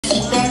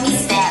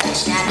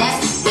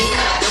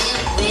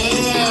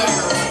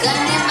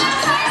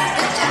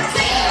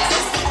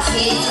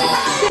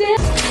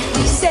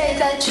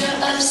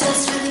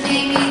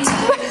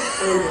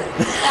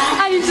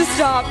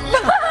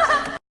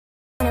up.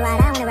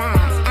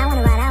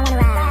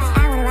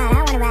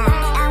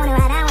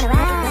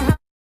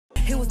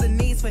 It was the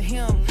needs for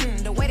him,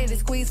 the way that it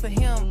squeezed for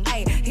him.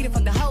 Ay, he done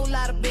fucked a whole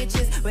lot of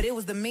bitches, but it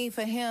was the me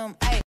for him.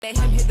 Ay, let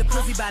him hit the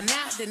pussy by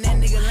now, then that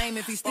nigga lame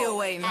if he still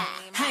waiting.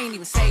 I ain't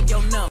even saved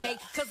your number,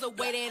 cause the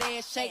way that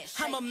ass shake,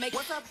 I'ma make.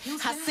 What's up,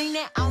 Houston? I seen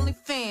that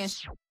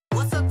OnlyFans.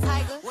 What's up,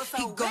 Tiger?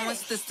 He going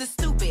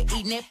stupid,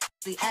 eating that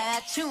pussy,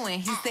 eye chewing.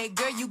 He said,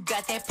 girl, you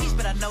got that peach,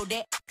 but I know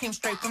that came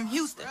straight from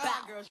Houston.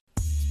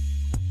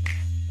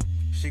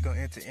 She gon'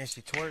 enter and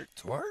she twerk.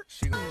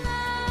 She gon'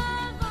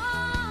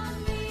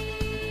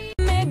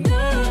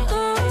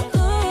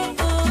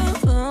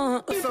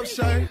 What's up,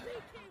 Shay?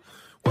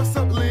 What's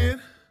up,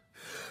 Lynn?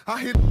 I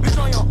hit bitch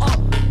on your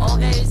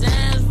Okay,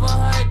 hands for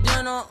her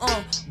dinner,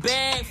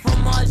 bag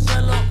from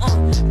Marcella,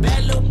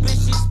 bad little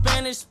bitch, she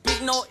Spanish,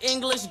 speak no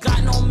English,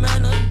 got no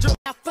manners.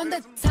 Now from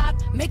the top,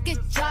 make it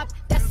drop,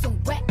 that's some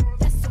wet,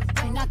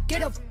 Now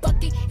get a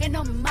bucket and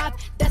a mop,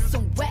 that's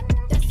some wet,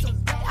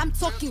 I'm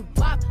talking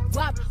wop,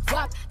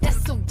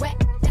 that's some wet,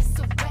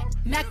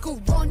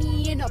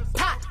 Macaroni in a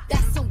pot,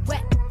 that's some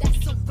wet,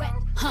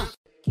 huh?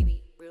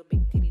 Kiwi, real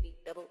big TDD,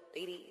 double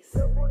ladies.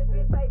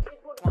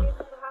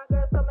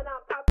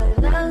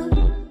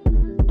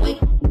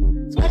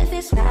 What if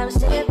it's I was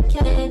still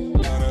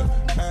killing?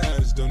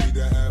 ass, don't need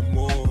to have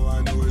more.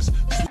 I know it's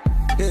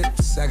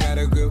hits. I got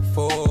a grip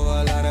for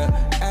a lot of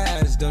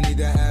ass, don't need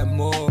to have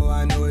more.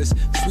 I know it's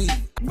sweet.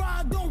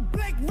 Ride, don't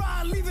blink,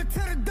 ride, leave it to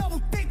the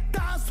double thick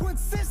thighs, twin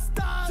sisters.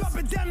 Drop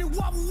it down and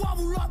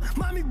wobble up.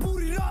 Mommy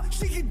boot it up.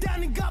 She get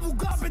down and gobble,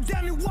 drop it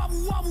down and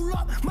wobble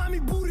up. Mommy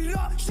boot it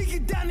up. She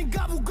get down and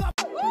gobble. Darling,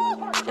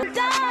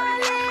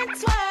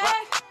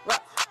 twerk,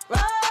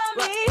 roll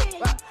me,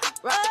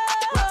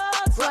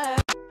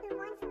 twerk.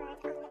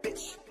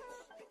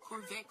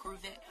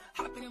 Corvette,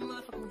 hop in the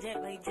motherfucking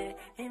jet like that,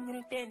 him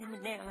in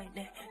that like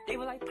that. They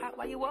were like, Pop,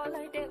 why you all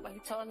like that? Why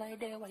you tall like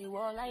that? Why you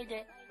all like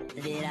that?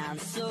 That I'm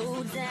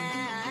so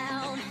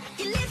down.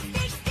 Your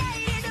lipstick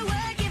stays a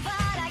work of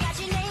art. I got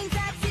your name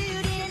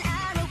tattooed in an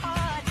arrow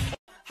heart.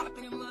 Hop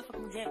in the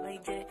motherfucking jet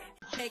like that.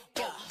 Make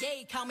up,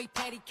 yeah, call me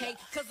patty cake,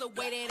 cause the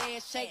way that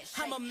ass shake,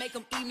 I'ma make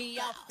them eat me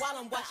out while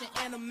I'm watching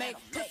anime.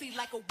 Pussy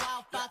like a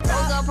wild fox.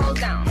 Pose up, pose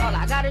down. All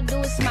I gotta do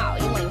is smile.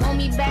 You ain't want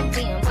me back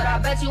then, but I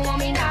bet you want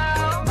me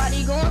now.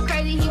 Body going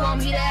crazy, he want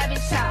me to have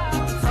his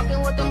child.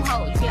 Fucking with them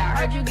hoes, yeah, I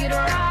heard you get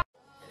around.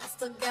 I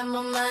still got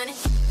my money.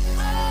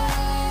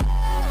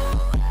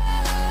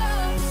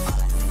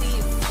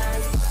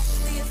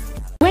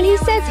 When he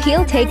says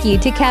he'll take you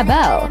to Cabo.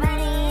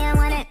 I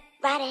want it.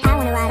 Ride it. I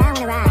wanna ride.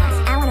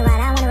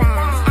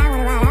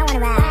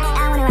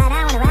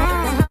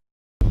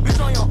 Bitch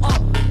on your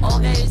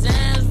okay,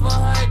 hands for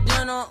her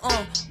dinner,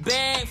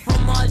 bag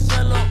from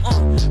Marcella,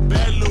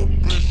 bad little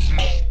bitch.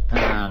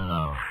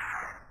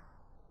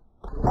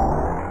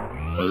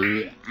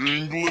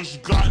 English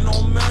got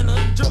no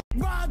manners.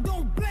 Ride,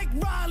 don't blink,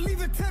 ride,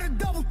 leave it to the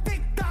double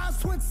thick thighs,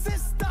 twin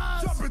sisters.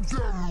 Drop it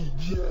down.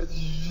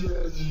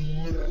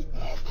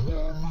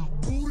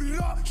 Boot it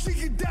up. She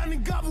get down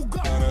and gobble.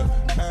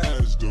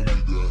 Ass, don't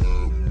need to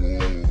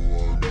have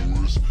more. I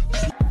know it's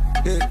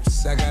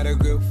hits. I got a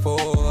grip for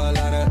a